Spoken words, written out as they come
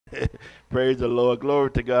Praise the Lord. Glory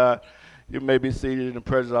to God. You may be seated in the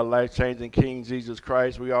presence of our life-changing King Jesus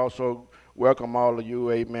Christ. We also welcome all of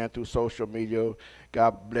you, amen, through social media.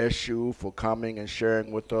 God bless you for coming and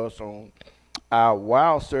sharing with us on our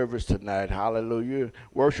wow service tonight. Hallelujah.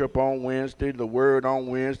 Worship on Wednesday, the word on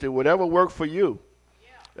Wednesday, whatever works for you.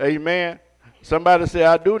 Yeah. Amen. Somebody say,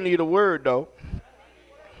 I do need a word, though.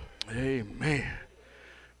 Amen.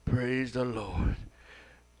 Praise the Lord.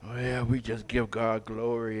 Well, we just give God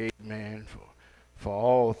glory, amen, for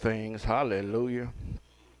all things. Hallelujah.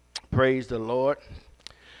 Praise the Lord.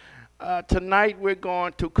 Tonight we're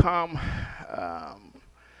going to come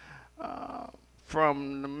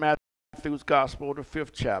from Matthew's Gospel, the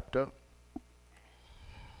 5th chapter,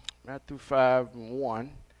 Matthew 5:1.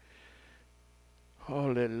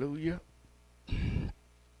 Hallelujah.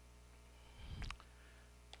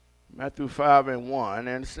 Matthew 5:1,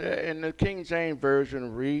 and in the King James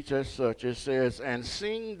Version reads as such, it says, and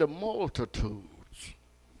seeing the multitudes,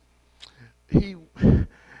 he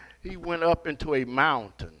went up into a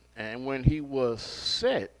mountain, and when he was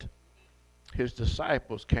set, his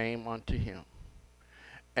disciples came unto him,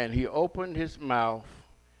 and he opened his mouth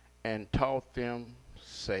and taught them,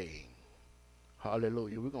 saying,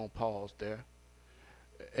 hallelujah, we're going to pause there,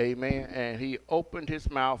 amen, and he opened his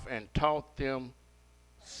mouth and taught them,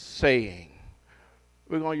 saying.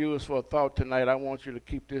 We're going to use for a thought tonight. I want you to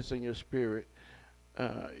keep this in your spirit.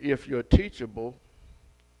 If you're teachable,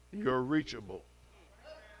 you're reachable.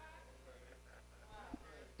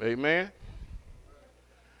 Amen.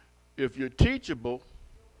 If you're teachable,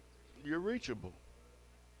 you're reachable.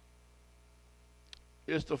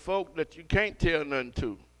 It's the folk that you can't tell nothing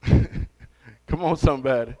to. Come on,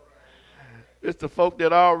 somebody. It's the folk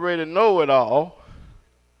that already know it all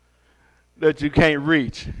that you can't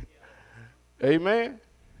reach. Amen.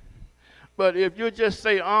 But if you just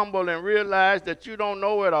stay humble and realize that you don't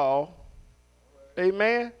know it all,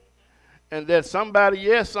 amen, and that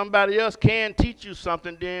somebody else can teach you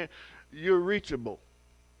something, then you're reachable.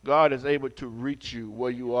 God is able to reach you where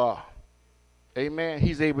you are. Amen.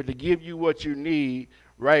 He's able to give you what you need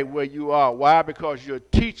right where you are. Why? Because you're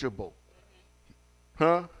teachable.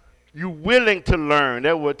 Huh? You're willing to learn.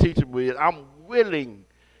 That's what teachable is. I'm willing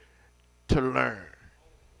to learn.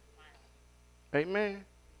 Amen.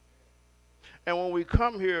 And when we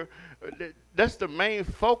come here, that's the main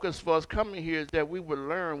focus for us coming here, is that we would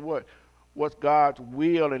learn what God's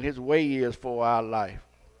will and his way is for our life.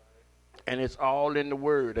 And it's all in the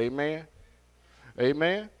word. Amen.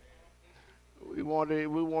 Amen. We want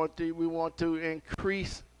to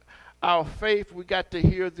increase our faith. We got to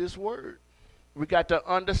hear this word. We got to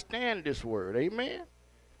understand this word. Amen.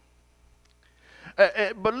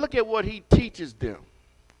 But look at what he teaches them.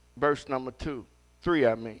 Verse number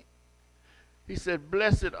 3. He said,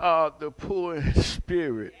 blessed are the poor in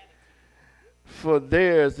spirit, for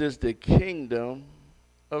theirs is the kingdom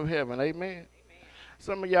of heaven. Amen.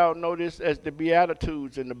 Some of y'all know this as the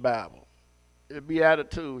Beatitudes in the Bible. The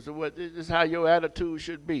Beatitudes. This is how your attitude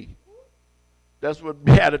should be. That's what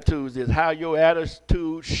Beatitudes is, how your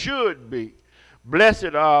attitude should be.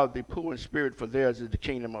 Blessed are the poor in spirit, for theirs is the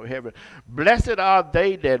kingdom of heaven. Blessed are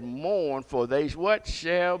they that mourn, for they what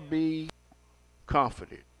shall be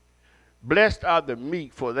comforted. Blessed are the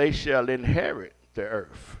meek, for they shall inherit the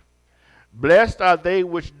earth. Blessed are they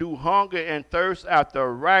which do hunger and thirst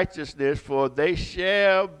after righteousness, for they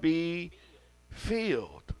shall be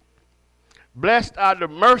filled. Blessed are the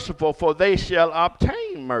merciful, for they shall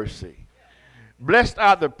obtain mercy. Blessed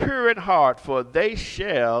are the pure in heart, for they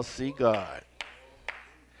shall see God.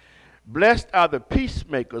 Blessed are the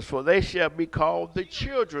peacemakers, for they shall be called the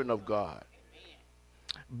children of God.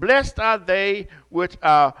 Blessed are they which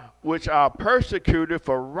are persecuted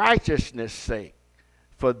for righteousness' sake,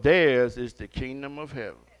 for theirs is the kingdom of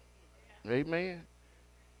heaven. Amen.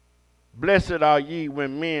 Blessed are ye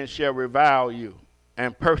when men shall revile you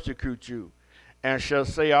and persecute you, and shall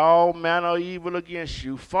say all manner of evil against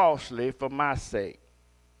you falsely for my sake.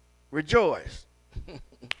 Rejoice.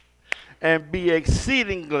 And be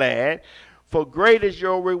exceeding glad, for great is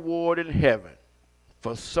your reward in heaven.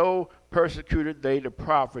 For so persecuted they the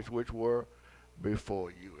prophets which were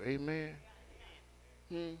before you. Amen.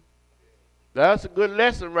 That's a good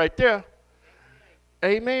lesson right there.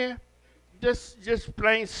 Amen. Just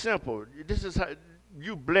plain simple. This is how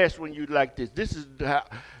you blessed when you like this. This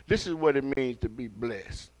is what it means to be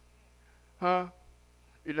blessed. Huh?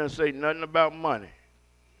 It doesn't say nothing about money.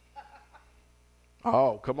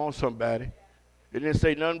 Oh, come on, somebody. It didn't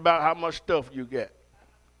say nothing about how much stuff you get.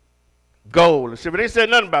 Gold and silver. They didn't say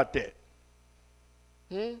nothing about that.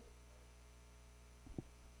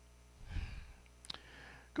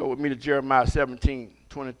 Go with me to Jeremiah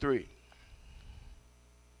 17:23.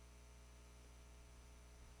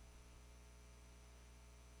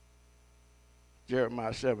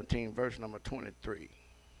 Jeremiah 17, verse number 23.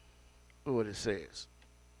 Look what it says.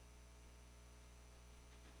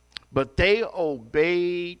 But they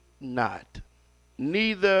obeyed not,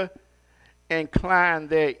 neither inclined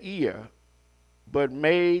their ear, but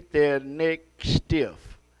made their neck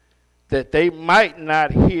stiff, that they might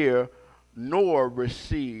not hear nor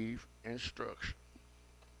receive instruction.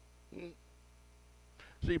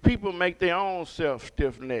 See, people make their own self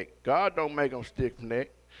stiff-necked. God don't make them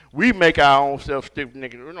stiff-necked. We make our own self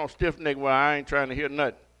stiff-necked. We don't stiff-necked where I ain't trying to hear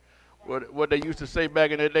nothing. What they used to say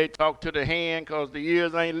back in the day, talk to the hand because the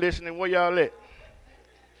ears ain't listening. Where y'all at?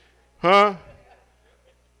 Huh?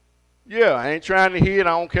 Yeah, I ain't trying to hear it. I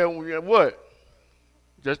don't care what.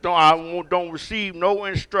 Just don't receive no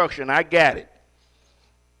instruction. I got it.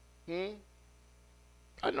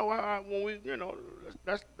 I know when we,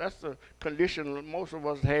 that's a condition most of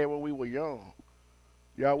us had when we were young.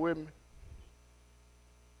 Y'all with me?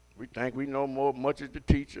 We think we know much as the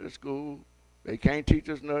teacher at school. They can't teach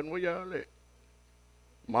us nothing. Where y'all at?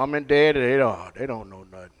 Mom and dad, they don't know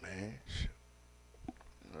nothing, man.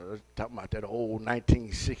 Talking about that old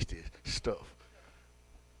 1960s stuff.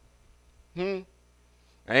 I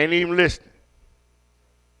ain't even listening.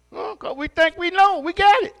 Oh, 'cause we think we know. We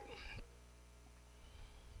got it.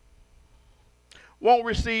 Won't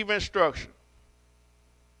receive instruction.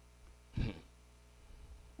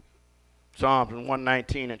 Psalms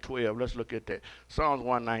 119 and 12. Let's look at that. Psalms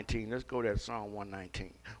 119. Let's go to Psalm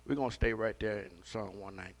 119. We're going to stay right there in Psalm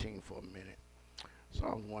 119 for a minute.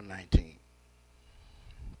 Psalms 119.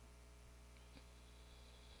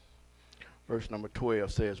 Verse number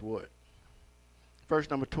 12 says what? Verse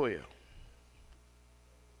number 12.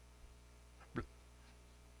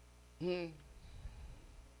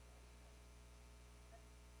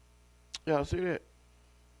 Y'all see that?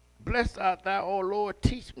 Blessed art thou, O Lord,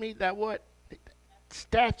 teach me thy what?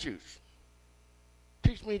 Statutes.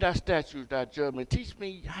 Teach me thy statutes, thy judgment. Teach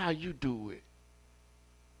me how you do it.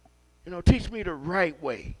 Teach me the right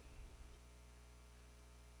way.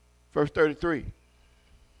 Verse 33.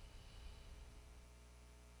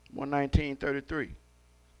 119:33.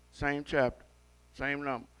 Same chapter, same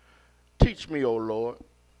number. Teach me, O Lord,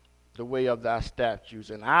 the way of thy statutes,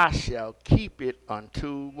 and I shall keep it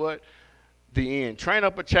unto what? The end. Train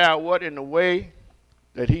up a child what? In the way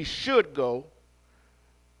that he should go,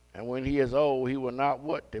 and when he is old, he will not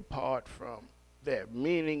what? Depart from that.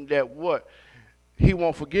 Meaning that what? He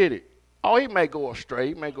won't forget it. Oh, he may go astray.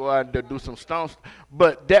 He may go out and do some stunts,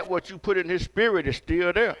 but that what you put in his spirit is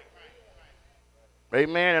still there.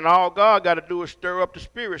 Amen. And all God got to do is stir up the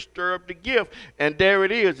spirit, stir up the gift, and there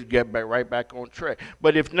it is. You get right back on track.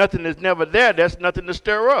 But if nothing is never there, that's nothing to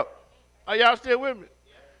stir up. Are y'all still with me?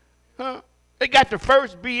 Huh? It got to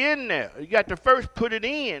first be in there. You got to first put it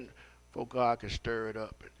in before God can stir it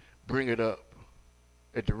up and bring it up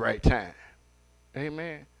at the right time.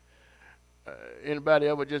 Amen. Anybody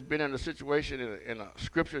ever just been in a situation in a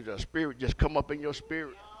scripture, a spirit just come up in your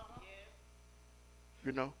spirit?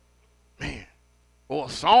 Man. Or a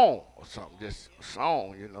song or something, just a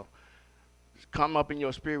song, Just come up in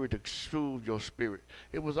your spirit to soothe your spirit.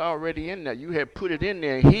 It was already in there. You had put it in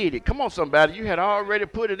there and hid it. Come on, somebody. You had already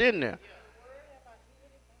put it in there.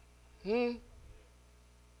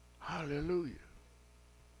 Hallelujah.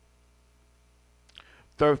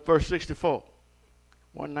 Verse 64.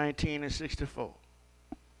 119 and 64.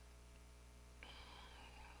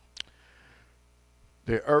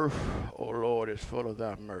 The earth, O Lord, is full of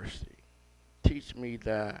thy mercy. Teach me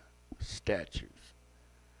thy statutes.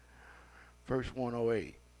 Verse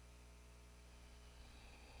 108.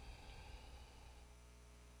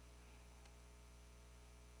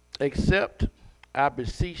 Accept, I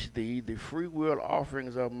beseech thee, the free will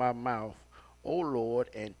offerings of my mouth, O Lord,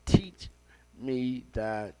 and teach me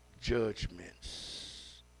thy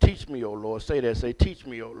judgments. Teach me, O Lord. Say that. Say, teach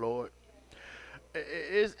me, O Lord.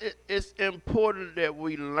 It's important that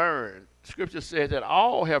we learn. Scripture says that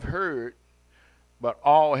all have heard, but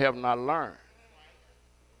all have not learned.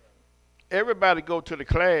 Everybody go to the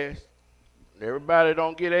class. Everybody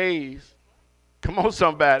don't get A's. Come on,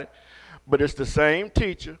 somebody. But it's the same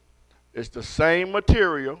teacher. It's the same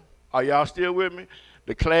material. Are y'all still with me?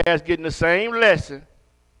 The class getting the same lesson.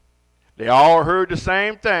 They all heard the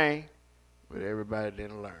same thing, but everybody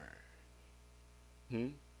didn't learn.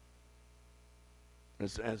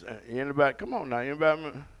 Anybody? Come on now.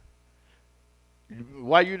 Anybody?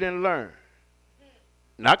 Why you didn't learn?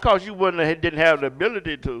 Not because you didn't have the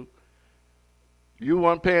ability to. You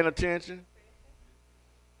weren't paying attention.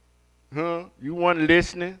 You weren't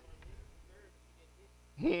listening.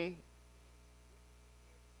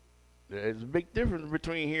 There's a big difference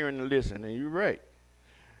between hearing and listening, and you're right.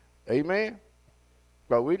 Amen?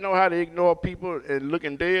 But we know how to ignore people and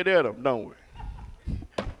looking dead at them, don't we?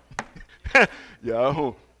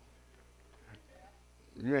 Yo,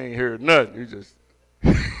 you ain't heard nothing. You just,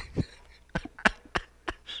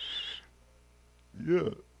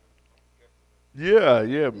 yeah.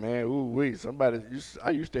 Yeah, man. Ooh, wee. I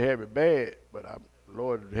used to have it bad, but the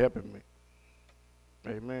Lord is helping me.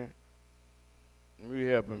 Amen. We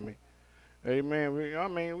helping me. Amen. We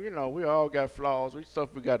all got flaws. We stuff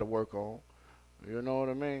we got to work on. You know what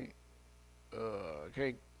I mean?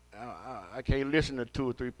 I can't listen to 2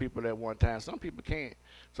 or 3 people at one time. Some people can't.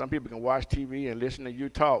 Some people can watch TV and listen to you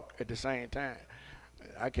talk at the same time.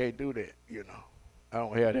 I can't do that, I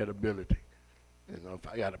don't have that ability. If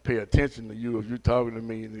I got to pay attention to you, if you're talking to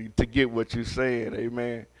me, to get what you're saying,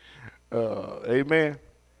 amen. Amen.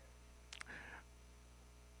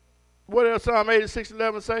 What else Psalm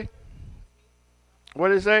 86:11 say? What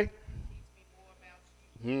did it say?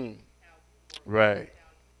 Right.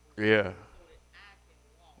 Yeah.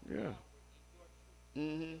 Yeah.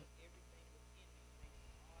 Mm-hmm.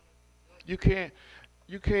 You can't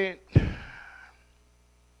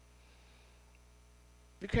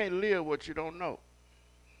live what you don't know.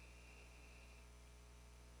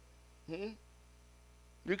 You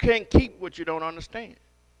can't keep what you don't understand.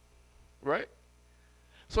 Right?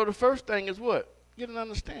 So the first thing is what? Get an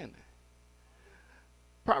understanding.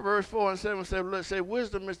 Proverbs 4:7 say,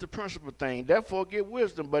 wisdom is the principal thing. Therefore get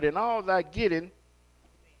wisdom, but in all thy getting,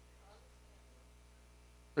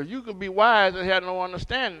 if you can be wise and have no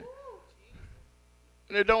understanding,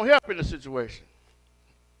 and it don't help in the situation.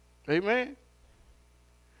 Amen?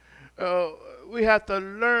 We have to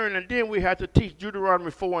learn, and then we have to teach.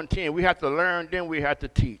 Deuteronomy 4:10. We have to learn, then we have to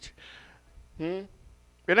teach. It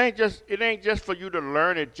ain't just for you to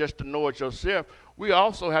learn it, just to know it yourself. We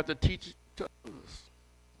also have to teach it to others,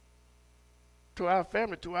 to our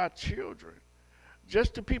family, to our children,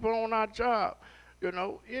 just to people on our job.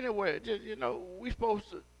 Anyway, we supposed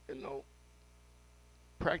to,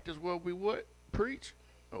 practice what we would preach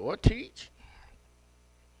or teach.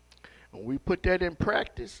 When we put that in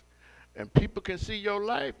practice, and people can see your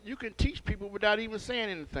life, you can teach people without even saying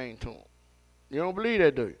anything to them. You don't believe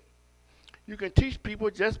that, do you? You can teach people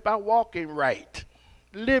just by walking right,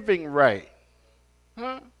 living right.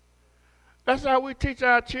 That's how we teach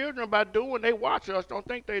our children by doing. They watch us. Don't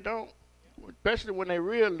think they don't. Especially when they're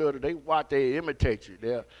real little, they imitate you.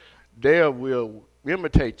 They will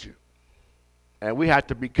imitate you. And we have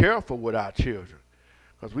to be careful with our children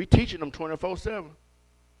because we teaching them 24/7.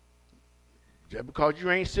 Just because you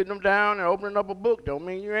ain't sitting them down and opening up a book don't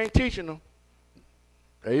mean you ain't teaching them.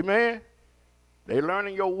 Amen? They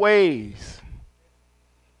learning your ways.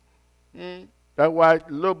 That's why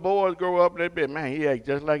little boys grow up and they be, man, he act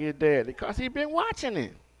just like his dad. Because he been watching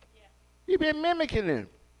him. Yeah. He been mimicking him.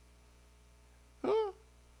 Oh,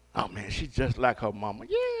 man, she just like her mama.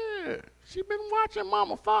 Yeah, she been watching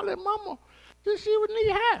mama, following mama since she was knee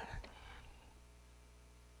high.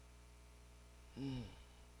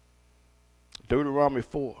 Deuteronomy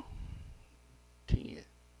 4:10.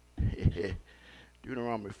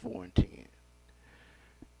 Deuteronomy 4:10.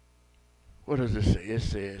 What does it say? It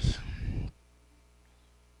says,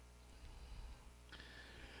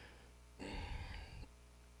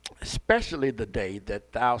 especially the day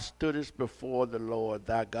that thou stoodest before the Lord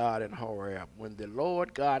thy God in Horeb, when the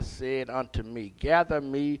Lord God said unto me, gather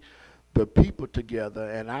me the people together,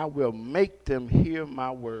 and I will make them hear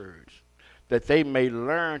my words, that they may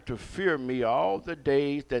learn to fear me all the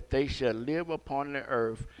days that they shall live upon the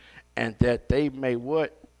earth, and that they may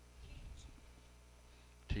what?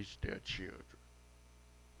 Teach their children.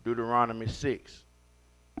 Deuteronomy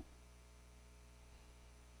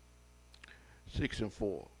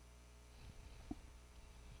 6:4.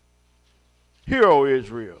 Hear, O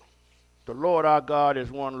Israel, the Lord our God is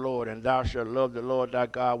one Lord, and thou shalt love the Lord thy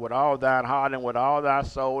God with all thine heart and with all thy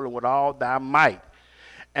soul and with all thy might.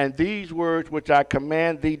 And these words which I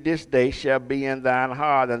command thee this day shall be in thine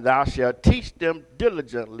heart, and thou shalt teach them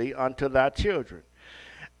diligently unto thy children,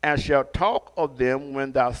 and shalt talk of them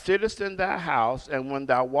when thou sittest in thy house, and when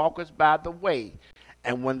thou walkest by the way,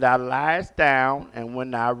 and when thou liest down, and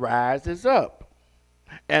when thou risest up.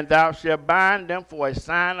 And thou shalt bind them for a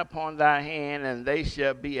sign upon thy hand, and they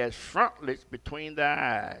shall be as frontlets between thy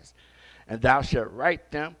eyes. And thou shalt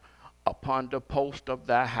write them upon the post of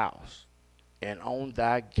thy house and on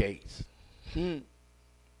thy gates.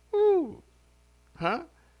 Ooh. Huh?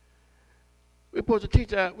 We're supposed to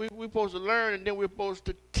teach we're supposed to learn, and then we're supposed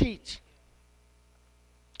to teach.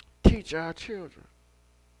 Teach our children.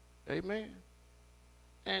 Amen.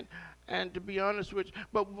 And to be honest with you,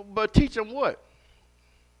 but teach them what?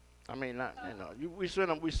 I mean, we send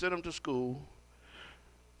them to school.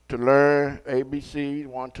 to learn ABC,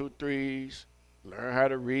 1, 2, 3s, learn how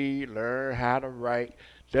to read, learn how to write.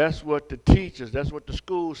 That's what the teachers, that's what the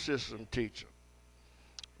school system teaches them.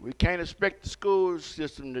 We can't expect the school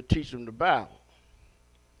system to teach them the Bible.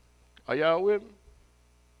 Are y'all with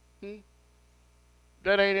me?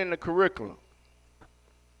 That ain't in the curriculum.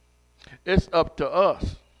 It's up to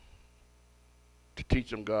us to teach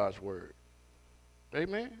them God's word.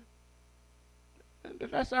 Amen? And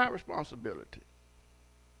that's our responsibility,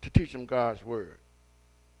 to teach them God's word,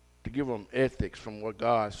 to give them ethics from what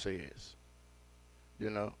God says. You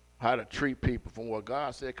know, how to treat people from what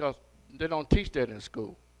God said, because they don't teach that in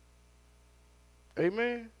school.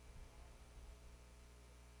 Amen?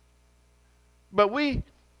 But we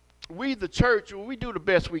the church, we do the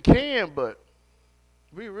best we can, but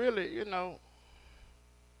we really, you know,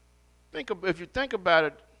 if you think about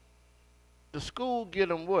it, the school get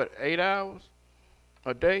them what, 8 hours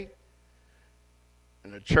a day?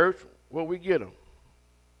 And the church, what we get them?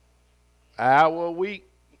 An hour a week,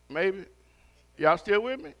 maybe? Y'all still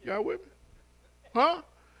with me? Y'all with me? Huh?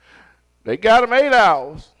 They got them 8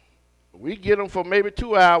 hours. We get them for maybe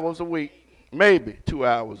 2 hours a week. Maybe 2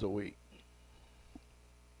 hours a week.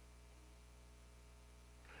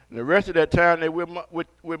 And the rest of that time, they're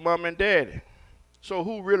with mom and daddy. So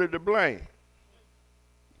who really to blame?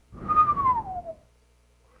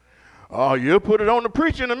 Oh, you'll put it on the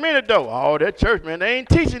preacher in a minute, though. Oh, that church, man, they ain't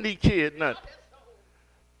teaching these kids nothing.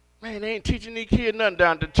 Man, they ain't teaching these kids nothing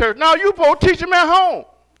down at the church. No, you supposed to teach them at home.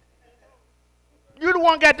 You the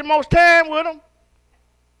one got the most time with them.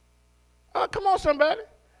 Oh, come on, somebody.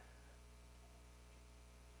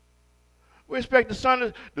 We expect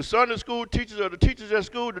the Sunday school teachers or the teachers at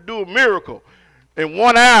school to do a miracle in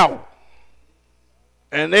 1 hour.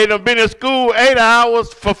 And they done been in school 8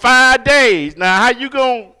 hours for 5 days. Now, how you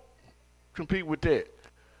going to compete with that?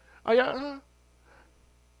 Oh, yeah,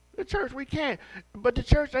 the church, we can't. But the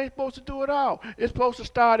church ain't supposed to do it all. It's supposed to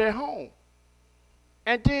start at home.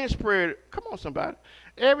 And then spread it. Come on, somebody.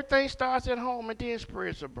 Everything starts at home and then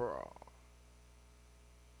spreads abroad.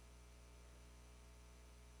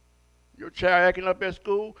 Your child acting up at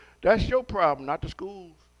school, that's your problem, not the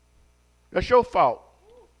school's. That's your fault.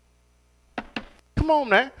 Come on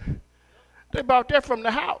now. They brought that from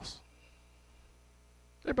the house.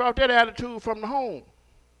 They brought that attitude from the home.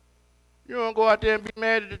 You don't go out there and be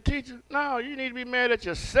mad at the teacher. No, you need to be mad at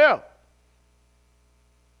yourself.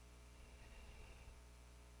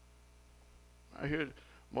 I hear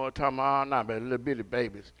more talking all night about little bitty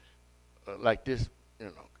babies like this, you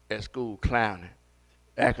know, at school clowning,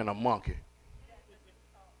 acting a monkey,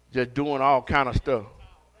 just doing all kind of stuff.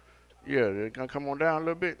 Yeah, they gonna come on down a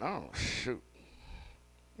little bit. Oh, shoot.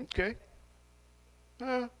 Okay.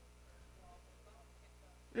 You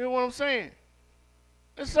know what I'm saying?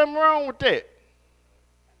 There's something wrong with that.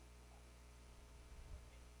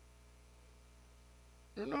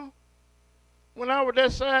 You know? When I was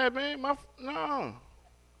that side, man, no.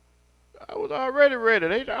 I was already ready.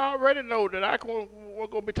 They already know that I wasn't going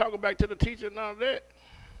to be talking back to the teacher and all that.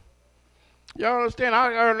 Y'all understand?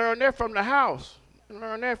 I learned that from the house. I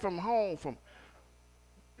learned that from home, from,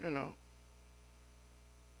 you know.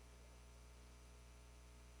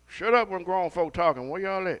 Shut up when grown folk talking. Where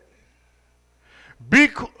y'all at? Be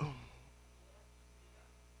cool.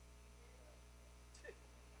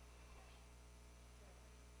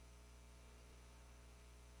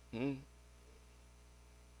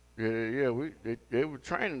 They were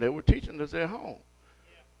training, they were teaching us at home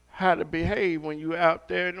how to behave when you're out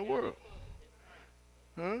there in the world.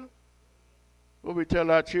 Huh? What we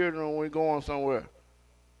tell our children when we're going somewhere?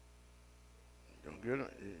 Don't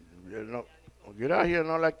get out here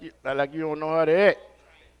and like you don't know how to act.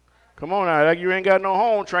 Come on now, like you ain't got no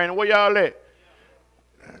home training. Where y'all at?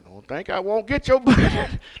 Don't think I won't get your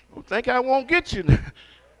butt. Don't think I won't get you.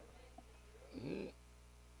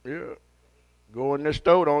 Yeah. Go in the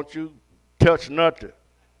store, don't you touch nothing.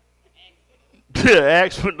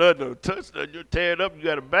 Ask for nothing. Touch nothing. You tear it up, you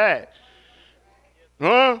got to buy it.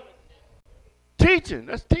 Huh? Teaching.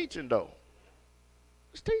 That's teaching, though.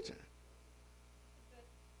 It's teaching.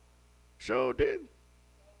 Sure did.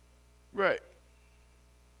 Right.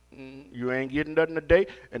 You ain't getting nothing today,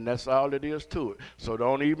 and that's all it is to it. So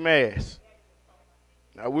don't even ask.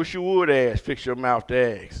 I wish you would ask. Fix your mouth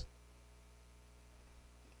to ask.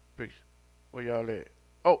 Where y'all at?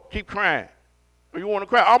 Oh, keep crying. Oh, you want to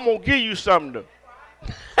cry? I'm going to give you something to.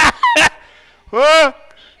 Huh?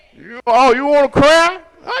 You want to cry?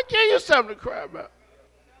 I'll give you something to cry about.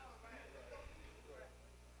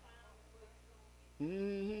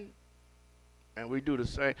 Mm-hmm. And we do the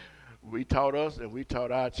same. We taught us and we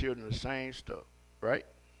taught our children the same stuff, right?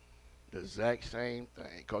 The exact same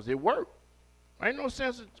thing, because it worked. Ain't no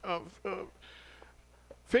sense of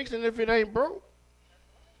fixing if it ain't broke.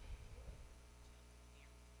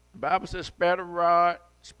 The Bible says, spare the rod,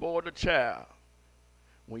 spoil the child.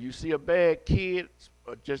 When you see a bad kid,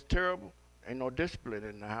 just terrible, ain't no discipline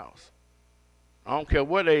in the house. I don't care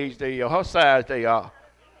what age they are, how size they are.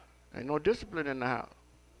 Ain't no discipline in the house.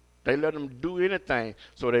 They let them do anything.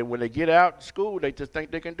 So when they get out of school, they just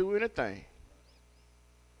think they can do anything.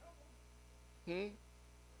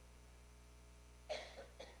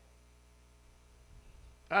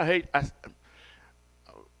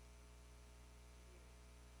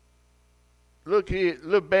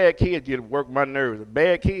 Little bad kids get to work my nerves.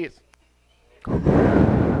 Bad kids,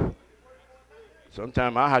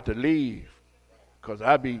 sometimes I have to leave. Because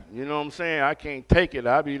I be, you know what I'm saying? I can't take it.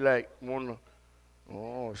 I be like,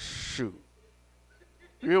 oh, shoot.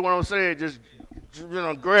 You hear what I'm saying? Just,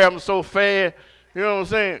 grab them so fast. You know what I'm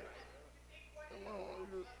saying?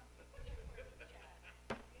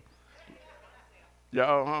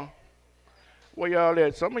 Y'all, huh? Where y'all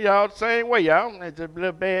at? Some of y'all the same way. Y'all, just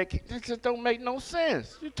little bad kids. That just don't make no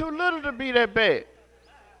sense. You're too little to be that bad.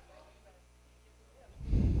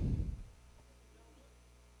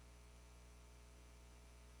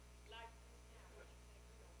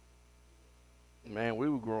 Man, we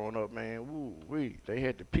were growing up, man. They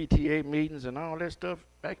had the PTA meetings and all that stuff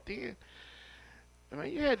back then. I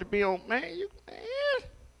mean, you had to be on, man.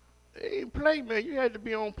 They didn't play, man. You had to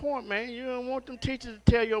be on point, man. You don't want them teachers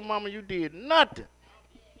to tell your mama you did nothing.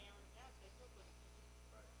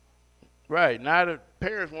 Right, now the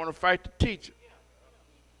parents want to fight the teacher.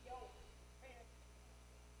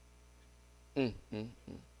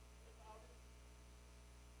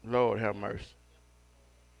 Lord have mercy.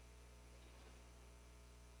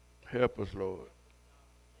 Help us, Lord.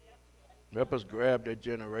 Help us grab that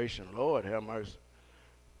generation. Lord have mercy.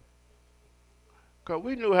 Because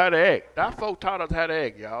we knew how to act. Our folk taught us how to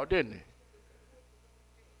act, y'all, didn't they?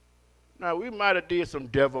 Now, we might have did some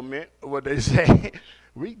devilment, what they say.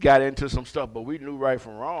 We got into some stuff, but we knew right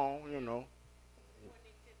from wrong,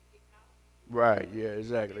 Right, yeah,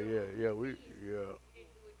 exactly, yeah,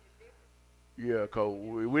 Yeah, because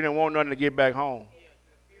we didn't want nothing to get back home.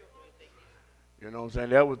 You know what I'm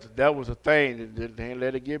saying? That was a thing. They didn't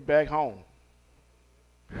let it get back home.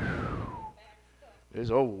 It's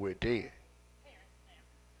over with then.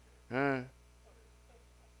 Huh?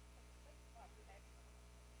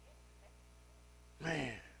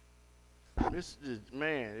 Man,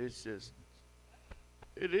 it's just,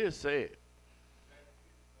 it is sad.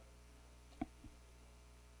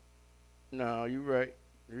 No, you're right.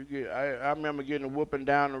 I remember getting a whooping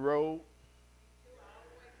down the road.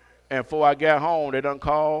 And before I got home, they done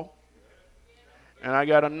called. And I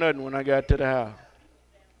got a nutting when I got to the house.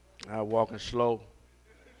 I was walking slow.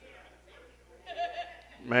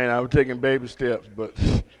 Man, I was taking baby steps, but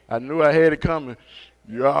I knew I had it coming.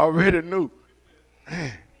 You already knew.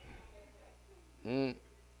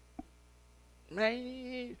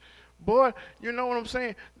 Man, boy, you know what I'm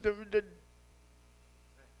saying?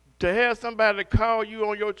 To have somebody call you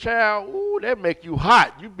on your child, ooh, that make you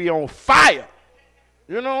hot. You be on fire.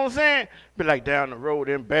 You know what I'm saying? Be like down the road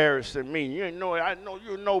embarrassing me. You know, I know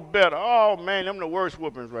you know better. Oh, man, them the worst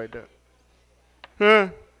whoopings right there. Huh?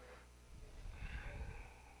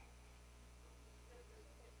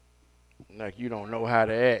 Like you don't know how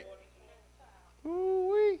to act.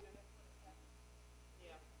 Ooh-wee.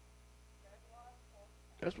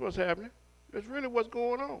 That's what's happening. That's really what's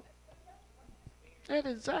going on. That's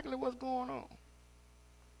exactly what's going on.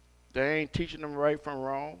 They ain't teaching them right from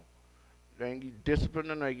wrong. They ain't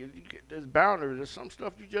disciplining them. There's boundaries. There's some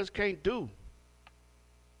stuff you just can't do.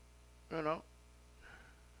 You know.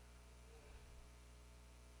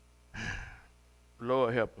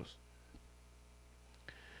 Lord help us.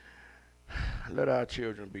 Let our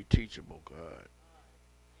children be teachable, God.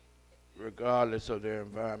 Regardless of their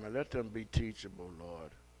environment, let them be teachable,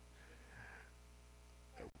 Lord.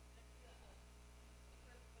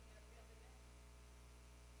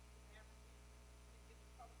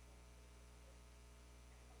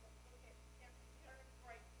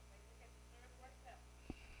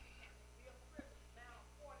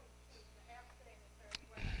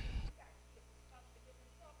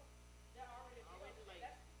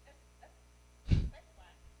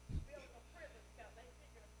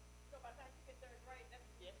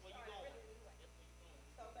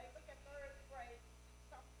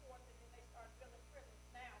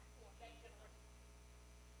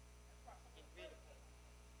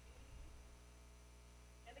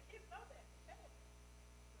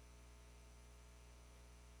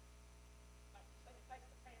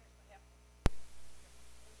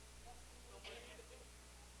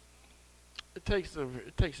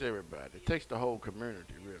 it takes everybody. It takes the whole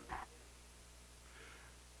community, really.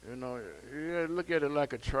 You know, you look at it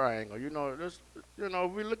like a triangle. You know,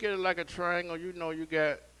 if we look at it like a triangle, you know,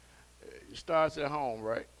 it starts at home,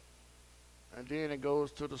 right? And then it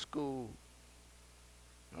goes to the school,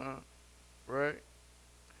 right?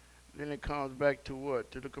 Then it comes back to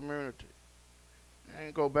what? To the community.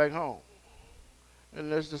 And go back home.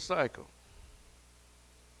 And that's the cycle.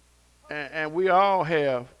 And we all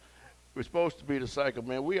have, we're supposed to be the cycle,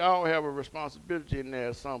 man. We all have a responsibility in there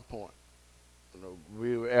at some point. You know,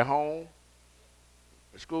 we're at home,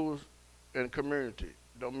 schools, and community.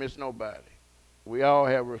 Don't miss nobody. We all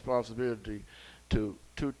have a responsibility to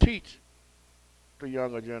teach the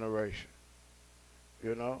younger generation.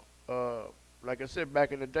 You know, like I said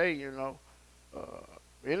back in the day, you know,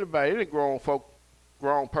 any grown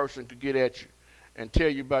person could get at you and tell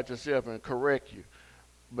you about yourself and correct you.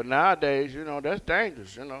 But nowadays, you know, that's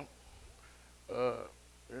dangerous. You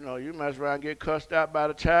know, you mess around and get cussed out by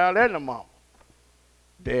the child and the mama,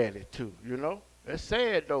 daddy too. You know, that's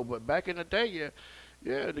sad though. But back in the day,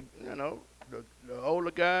 the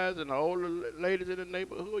older guys and the older ladies in the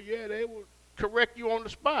neighborhood, they would correct you on the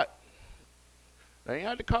spot. They ain't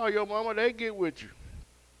have to call your mama; they get with you.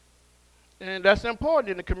 And that's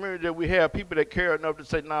important in the community that we have people that care enough to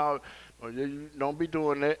say, "No, you don't be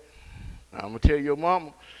doing that. I'm gonna tell your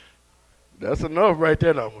mama." That's enough right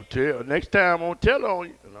there. I'm gonna tell. Next time I'm gonna tell on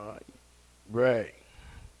you. Right?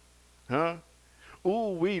 Huh?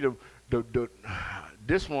 Ooh,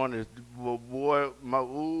 this one is boy.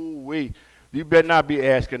 You better not be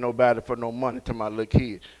asking nobody for no money to my little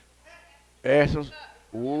kid. Ask them.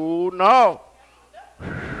 Ooh, no.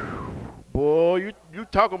 Boy, you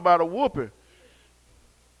talking about a whooping.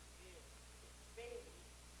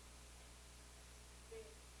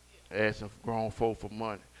 Asking grown folk for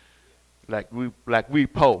money. Like we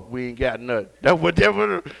poor. We ain't got nothing.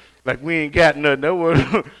 Like we ain't got nothing. That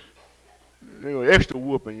was extra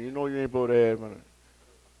whooping. You know you ain't supposed to ask money.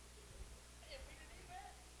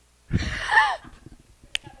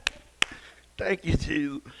 Thank you,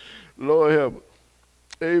 Jesus. Lord help us.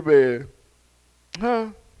 Amen. Huh?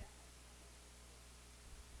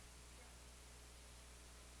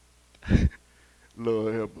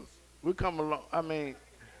 Lord help us. We come along. I mean,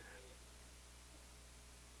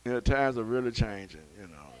 times are really changing. You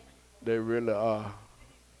know, they really are.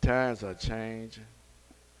 Times are changing.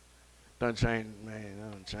 Done changed, man.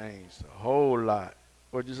 Done changed a whole lot.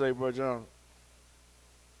 What'd you say, Bro John?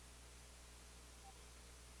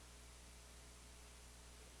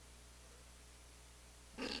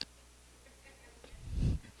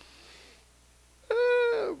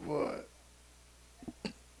 Oh, boy.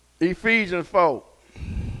 Ephesians 4.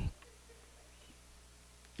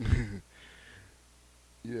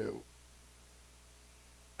 Yeah.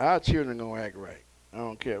 Our children gonna act right. I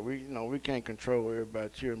don't care. We can't control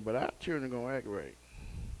everybody's children, but our children gonna act right.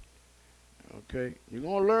 Okay? You're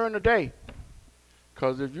gonna learn today.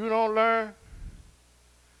 Because if you don't learn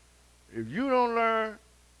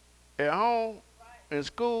at home, in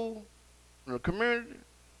school, in the community,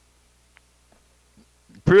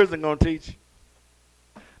 prison gonna teach you.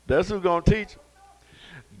 That's who's gonna teach you.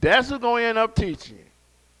 That's who's gonna end up teaching you.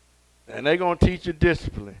 And they're gonna teach you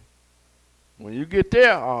discipline. When you get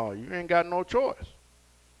there, you ain't got no choice.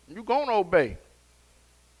 You're gonna obey.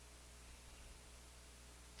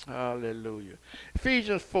 Hallelujah.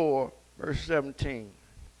 Ephesians 4, verse 17.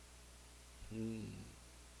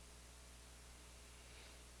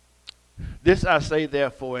 This I say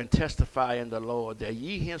therefore and testify in the Lord, that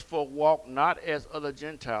ye henceforth walk not as other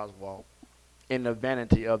Gentiles walk, in the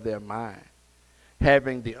vanity of their mind,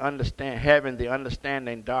 having the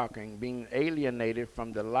understanding darkened, being alienated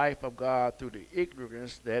from the life of God through the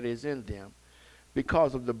ignorance that is in them,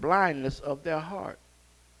 because of the blindness of their heart,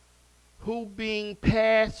 who being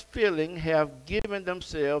past feeling have given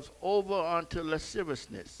themselves over unto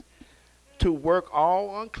lasciviousness, to work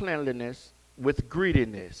all uncleanliness with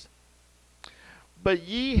greediness. But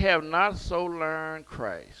ye have not so learned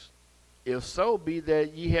Christ, if so be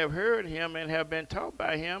that ye have heard him and have been taught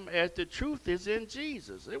by him, as the truth is in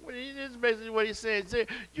Jesus. This is basically what he's saying.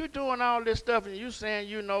 You're doing all this stuff and you saying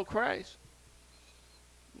you know Christ.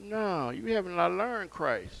 No, you haven't learned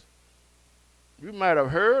Christ. You might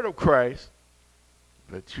have heard of Christ,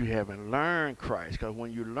 but you haven't learned Christ. Because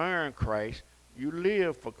when you learn Christ, you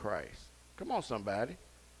live for Christ. Come on, somebody.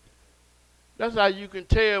 That's how you can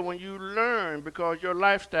tell when you learn, because your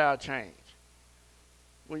lifestyle changed.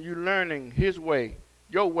 When you're learning his way,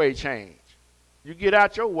 your way change. You get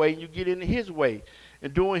out your way and you get into his way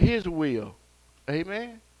and doing his will.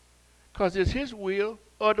 Amen? Because it's his will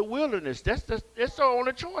or the wilderness. That's the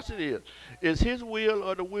only choice it is. It's his will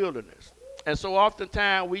or the wilderness. And so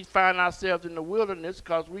oftentimes we find ourselves in the wilderness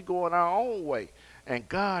because we go in our own way. And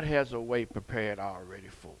God has a way prepared already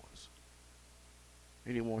for us.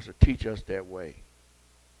 And he wants to teach us that way.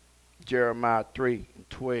 Jeremiah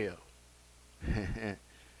 3:12.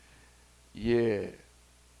 Yeah.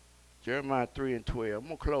 Jeremiah 3:12. I'm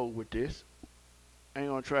going to close with this. I ain't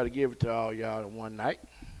going to try to give it to all y'all in one night.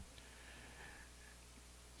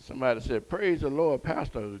 Somebody said, praise the Lord,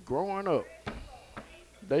 Pastor is growing up.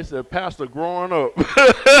 They said, Pastor growing up.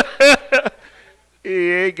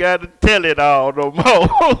 He ain't got to tell it all no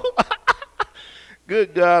more.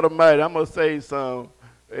 Good God Almighty. I'm going to say some.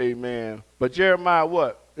 Amen. But Jeremiah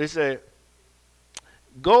what? They said,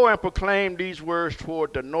 go and proclaim these words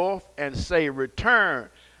toward the north and say, return,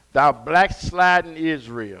 thou backsliding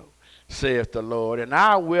Israel, saith the Lord, and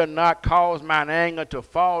I will not cause mine anger to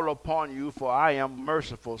fall upon you, for I am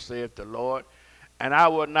merciful, saith the Lord, and I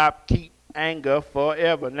will not keep anger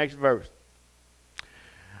forever. Next verse.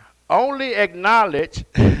 Only acknowledge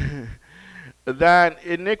thine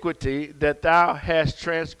iniquity, that thou hast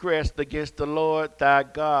transgressed against the Lord thy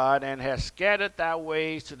God, and hast scattered thy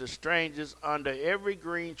ways to the strangers under every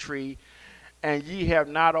green tree, and ye have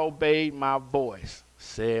not obeyed my voice,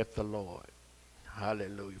 saith the Lord.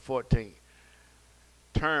 Hallelujah. 14.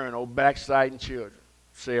 Turn, O backsliding children,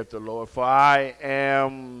 saith the Lord, for I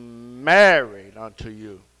am married unto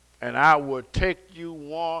you, and I will take you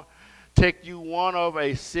one of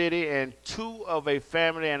a city and two of a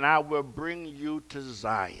family, and I will bring you to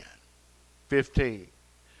Zion. 15.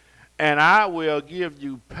 And I will give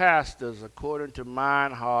you pastors according to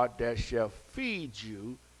mine heart, that shall feed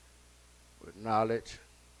you with knowledge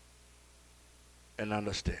and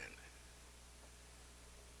understanding.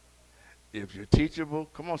 If you're teachable,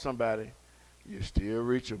 come on somebody, you're still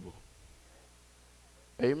reachable.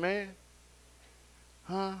 Amen?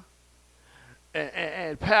 Huh?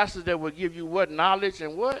 And pastors that will give you what? Knowledge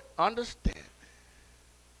and what? Understanding.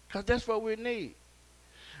 Because that's what we need.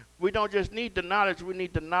 We don't just need the knowledge, we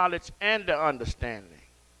need the knowledge and the understanding.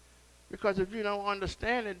 Because if you don't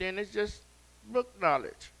understand it, then it's just book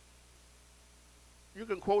knowledge. You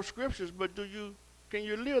can quote scriptures, but can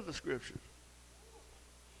you live the scriptures?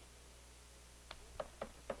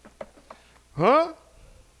 Huh?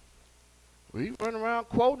 We run around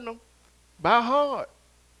quoting them by heart.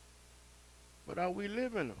 But are we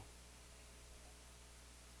living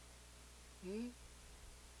them?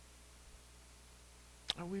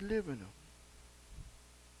 Are we living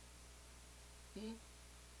them?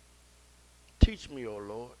 Teach me, O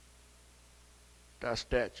Lord, thy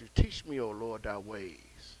statutes. Teach me, O Lord, thy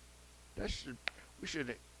ways. We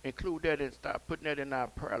should include that and start putting that in our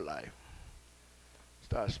prayer life.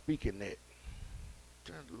 Start speaking that.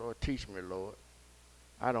 Lord, teach me, Lord.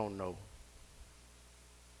 I don't know.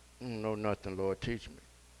 I don't know nothing, Lord. Teach me.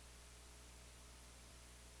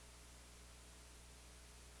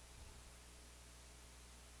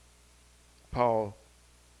 Paul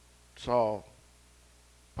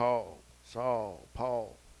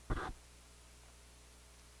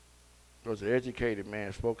was an educated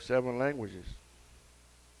man, spoke 7 languages.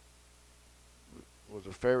 Was a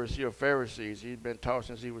Pharisee of Pharisees. He'd been taught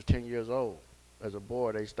since he was 10 years old. As a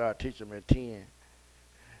boy, they started teaching him at 10.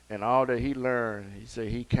 And all that he learned, he said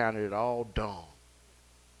he counted it all dung.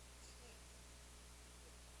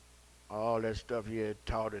 All that stuff he had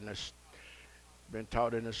been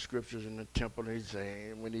taught in the scriptures in the temple. He's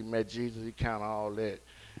saying when he met Jesus, he counted all that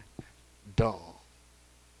dung.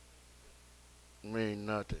 Mean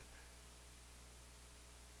nothing.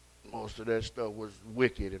 Most of that stuff was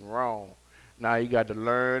wicked and wrong. Now he got to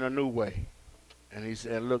learn a new way. And he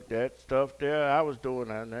said, look, that stuff there, I was doing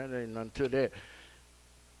that, and that ain't nothing to that.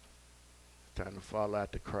 Time to follow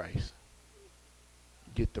after Christ.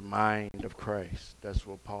 Get the mind of Christ. That's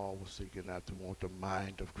what Paul was seeking after, want the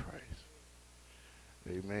mind of Christ.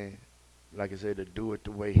 Amen. Like I said, to do it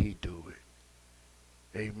the way he do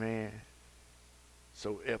it. Amen.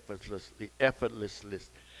 So effortlessly.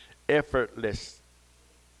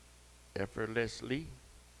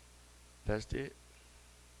 That's it.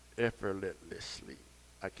 Effortlessly.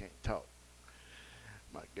 I can't talk.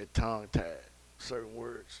 Might get tongue tied. Certain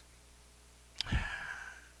words.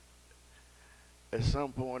 At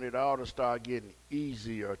some point, it ought to start getting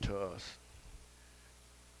easier to us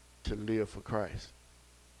to live for Christ.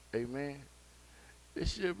 Amen. It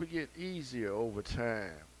should get easier over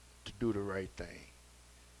time to do the right thing,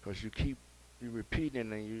 because you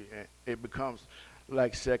repeating and it becomes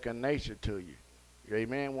like second nature to you.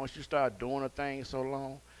 Amen. Once you start doing a thing so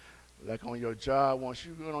long, like on your job, once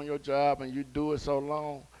you get on your job and you do it so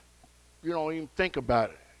long, You don't even think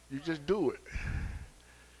about it. You just do it.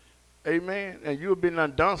 Amen. And you've been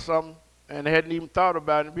done something and hadn't even thought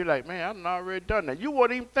about it and be like, man, I've already done that. You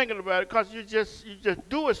weren't even thinking about it because you just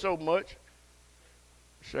do it so much.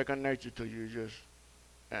 Second nature to you,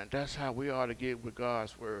 and that's how we ought to get with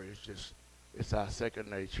God's word. It's our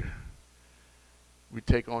second nature. We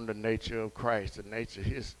take on the nature of Christ, the nature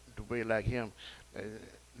his, the way like him.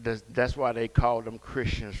 That's why they called them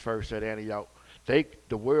Christians first at Antioch.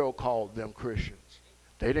 The world called them Christians.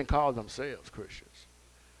 They didn't call themselves Christians.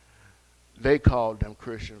 They called them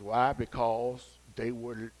Christians. Why? Because they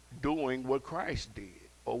were doing what Christ did,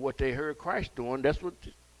 or what they heard Christ doing. That's what.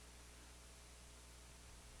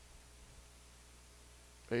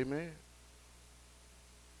 Amen.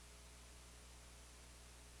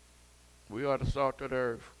 We are the salt of the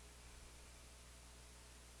earth.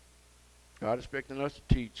 God is expecting us to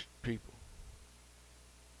teach people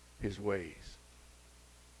his ways.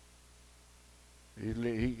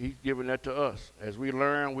 He's giving that to us. As we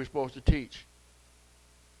learn, we're supposed to teach.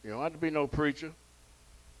 You don't have to be no preacher.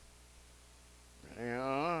 We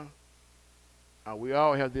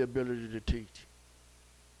all have the ability to teach.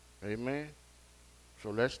 Amen. So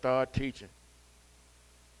let's start teaching.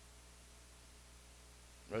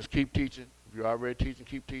 Let's keep teaching. If you're already teaching,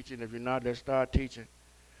 keep teaching. If you're not, let's start teaching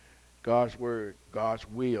God's word, God's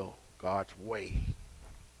will, God's way.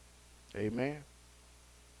 Amen.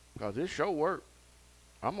 Because it's your work.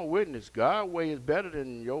 I'm a witness. God's way is better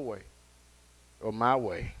than your way or my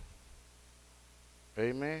way.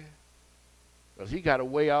 Amen. Because he got a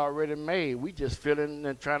way already made. We just feeling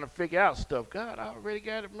and trying to figure out stuff. God already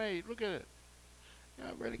got it made. Look at it. He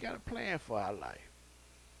already got a plan for our life.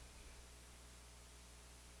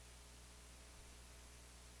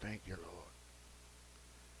 Thank you, Lord.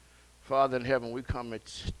 Father in heaven, we come at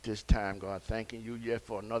this time, God, thanking you yet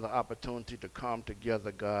for another opportunity to come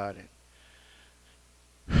together, God, and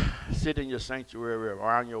sit in your sanctuary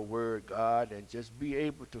around your word, God, and just be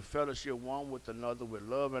able to fellowship one with another with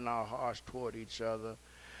love in our hearts toward each other,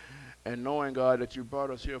 and knowing, God, that you brought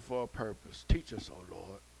us here for a purpose. Teach us, oh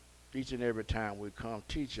Lord. Each and every time we come,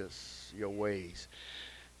 teach us your ways.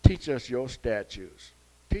 Teach us your statutes.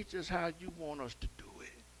 Teach us how you want us to do it.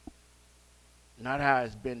 Not how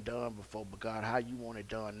it's been done before, but God, how you want it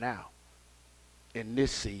done now in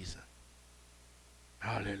this season.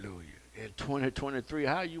 Hallelujah. In 2023,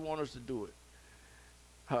 how you want us to do it.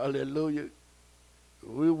 Hallelujah.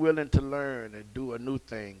 We're willing to learn and do a new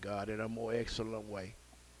thing, God, in a more excellent way.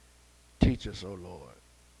 Teach us, oh Lord,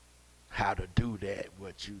 how to do that,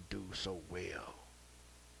 what you do so well.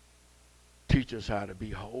 Teach us how to be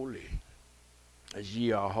holy as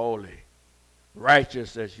ye are holy,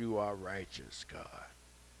 righteous as you are righteous, God.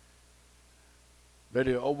 Let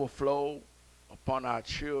it overflow upon our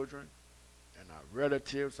children and our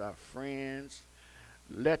relatives, our friends.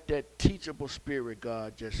 Let that teachable spirit,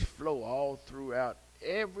 God, just flow all throughout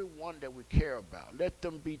everyone that we care about. Let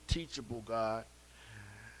them be teachable, God,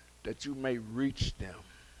 that you may reach them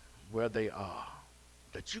where they are.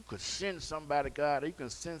 That you could send somebody, God, you can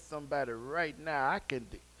send somebody right now.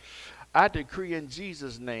 I decree in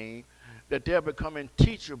Jesus' name that they're becoming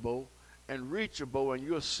teachable and reachable, and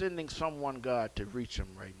you're sending someone, God, to reach them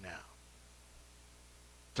right now.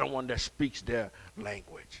 Someone that speaks their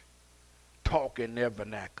language, talk in their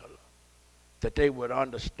vernacular, that they would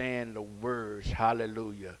understand the words,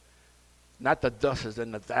 hallelujah. Not the thuses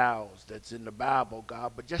and the thous that's in the Bible,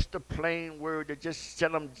 God, but just the plain word that just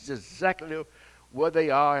tell them exactly where they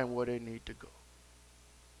are and where they need to go.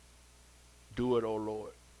 Do it, oh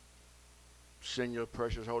Lord. Send your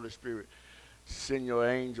precious Holy Spirit. Send your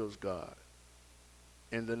angels, God,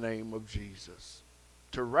 in the name of Jesus,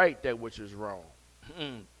 to right that which is wrong,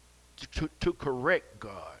 to correct,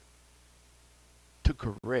 God, to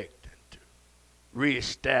correct and to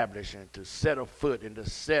reestablish and to set a foot and to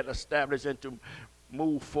establish and to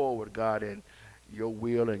move forward, God, in your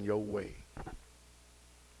will and your way.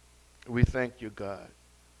 We thank you, God,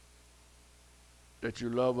 that you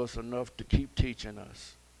love us enough to keep teaching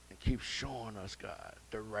us and keep showing us, God,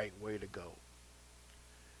 the right way to go.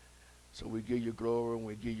 So we give you glory and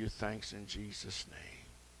we give you thanks in Jesus' name.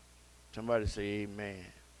 Somebody say amen.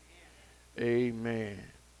 Amen.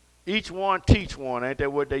 Each one teach one. Ain't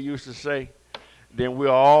that what they used to say? Then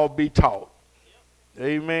we'll all be taught.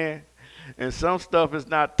 Amen. And some stuff is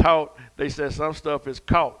not taught. They said some stuff is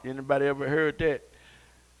caught. Anybody ever heard that?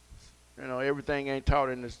 You know, everything ain't taught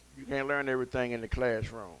in this. You can't learn everything in the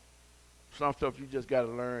classroom. Some stuff you just got to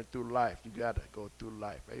learn through life. You got to go through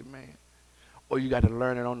life. Amen. Or you got to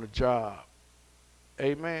learn it on the job.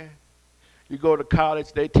 Amen. You go to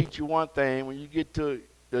college, they teach you one thing. When you get to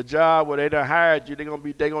the job where they done hired you, they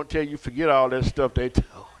gonna tell you forget all that stuff they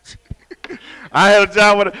told you. I had a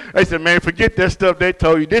job where they said, man, forget that stuff they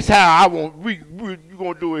told you. This how I want you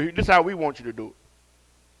gonna do it. This how we want you to do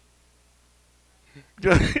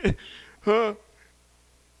it. Huh?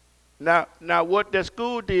 Now what that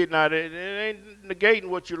school did, now it ain't negating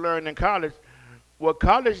what you learned in college. What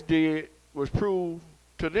college did was prove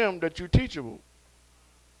to them that you're teachable.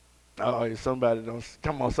 Oh, somebody don't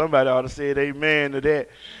come on, somebody ought to say amen to that.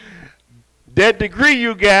 That degree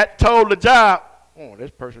you got told the job, oh, this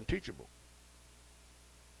person teachable.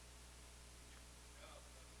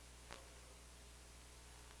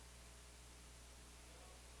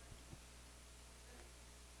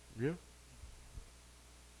 Yeah.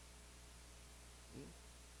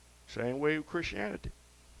 Same way with Christianity.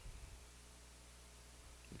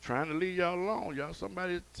 I'm trying to leave y'all alone. Y'all,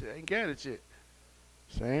 somebody ain't got it yet.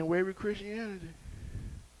 Same way with Christianity.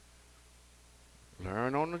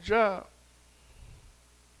 Learn on the job.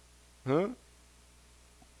 Huh?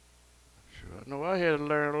 Sure, I know I had to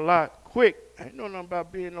learn a lot quick. I ain't know nothing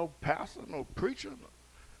about being no pastor, no preacher. No.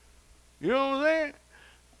 You know what I'm saying?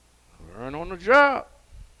 Learn on the job.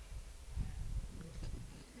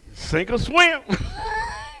 Sink or swim.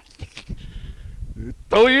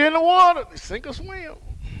 Throw you in the water, sink or swim.